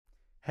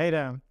Hey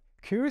there,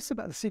 curious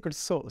about the secret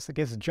sauce that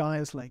gives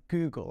giants like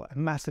Google a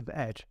massive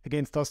edge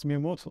against us mere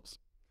mortals?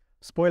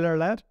 Spoiler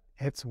alert,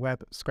 it's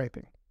web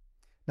scraping.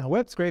 Now,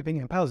 web scraping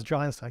empowers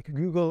giants like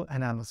Google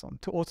and Amazon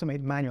to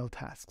automate manual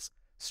tasks,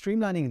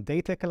 streamlining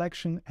data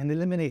collection and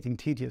eliminating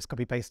tedious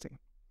copy-pasting.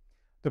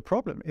 The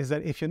problem is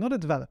that if you're not a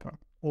developer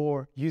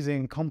or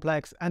using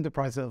complex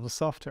enterprise-level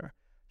software,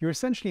 you're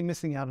essentially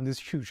missing out on this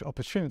huge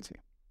opportunity.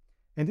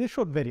 In this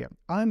short video,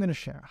 I'm going to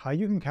share how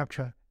you can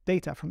capture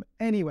data from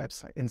any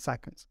website in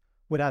seconds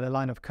without a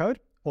line of code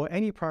or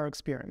any prior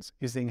experience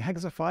using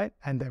Hexify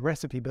and their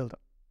recipe builder.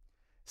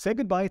 Say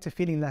goodbye to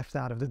feeling left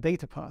out of the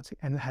data party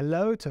and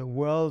hello to a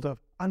world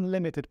of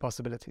unlimited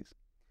possibilities.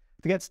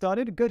 To get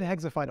started, go to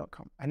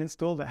Hexify.com and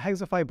install the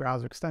Hexify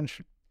browser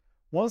extension.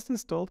 Once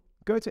installed,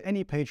 go to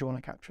any page you want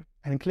to capture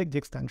and click the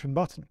extension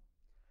button.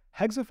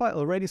 Hexify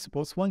already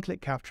supports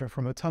one-click capture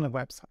from a ton of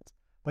websites,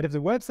 but if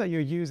the website you're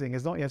using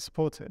is not yet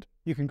supported,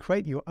 you can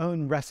create your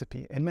own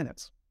recipe in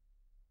minutes.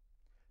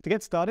 To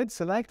get started,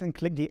 select and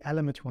click the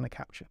element you want to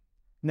capture.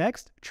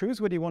 Next, choose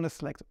whether you want to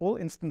select all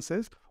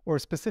instances or a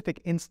specific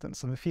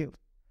instance of a field.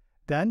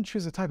 Then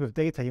choose the type of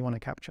data you want to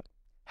capture.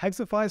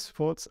 Hexify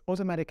supports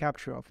automatic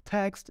capture of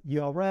text,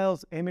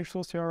 URLs, image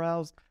source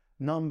URLs,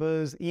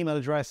 numbers, email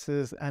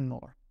addresses, and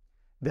more.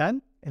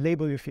 Then,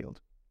 label your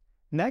field.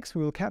 Next,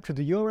 we will capture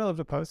the URL of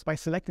the post by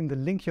selecting the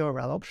link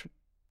URL option.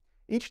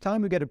 Each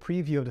time we get a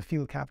preview of the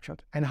field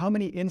captured and how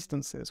many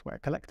instances were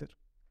collected.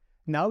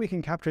 Now we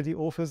can capture the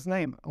author's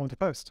name on the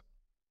post.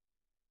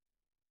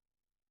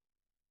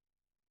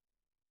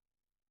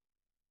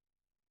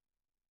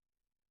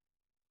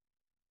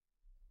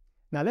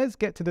 Now let's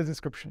get to the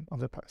description of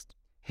the post.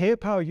 Here,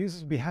 power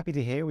users will be happy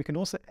to hear we can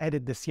also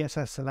edit the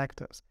CSS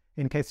selectors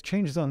in case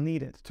changes are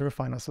needed to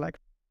refine our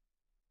selection.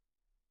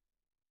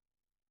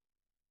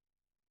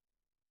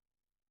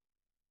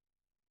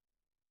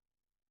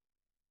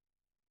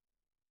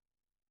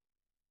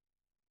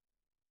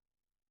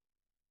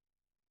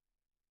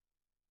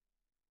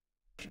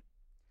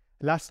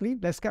 Lastly,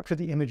 let's capture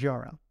the image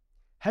URL.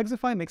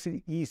 Hexify makes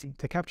it easy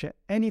to capture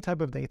any type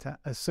of data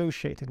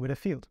associated with a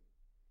field.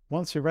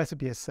 Once your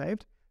recipe is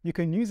saved, you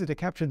can use it to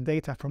capture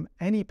data from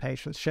any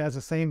page that shares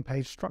the same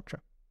page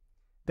structure.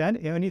 Then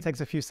it only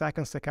takes a few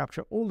seconds to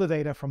capture all the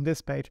data from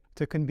this page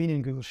to a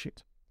convenient Google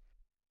Sheet.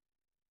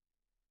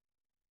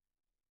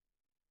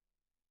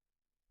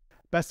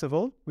 Best of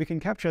all, we can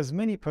capture as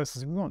many posts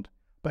as we want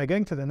by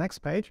going to the next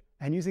page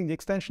and using the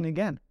extension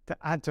again to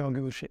add to our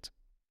Google Sheet.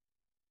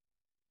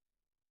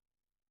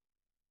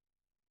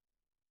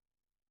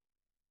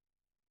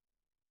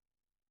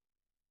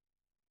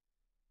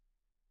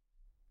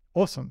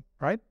 Awesome,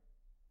 right?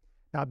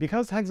 Now,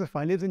 because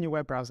Hexify lives in your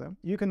web browser,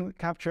 you can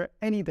capture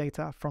any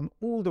data from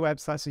all the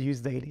websites you use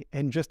daily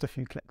in just a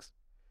few clicks.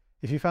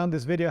 If you found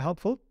this video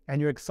helpful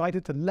and you're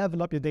excited to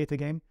level up your data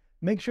game,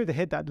 make sure to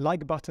hit that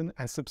like button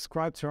and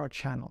subscribe to our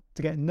channel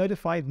to get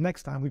notified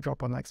next time we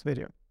drop our next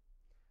video.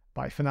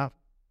 Bye for now.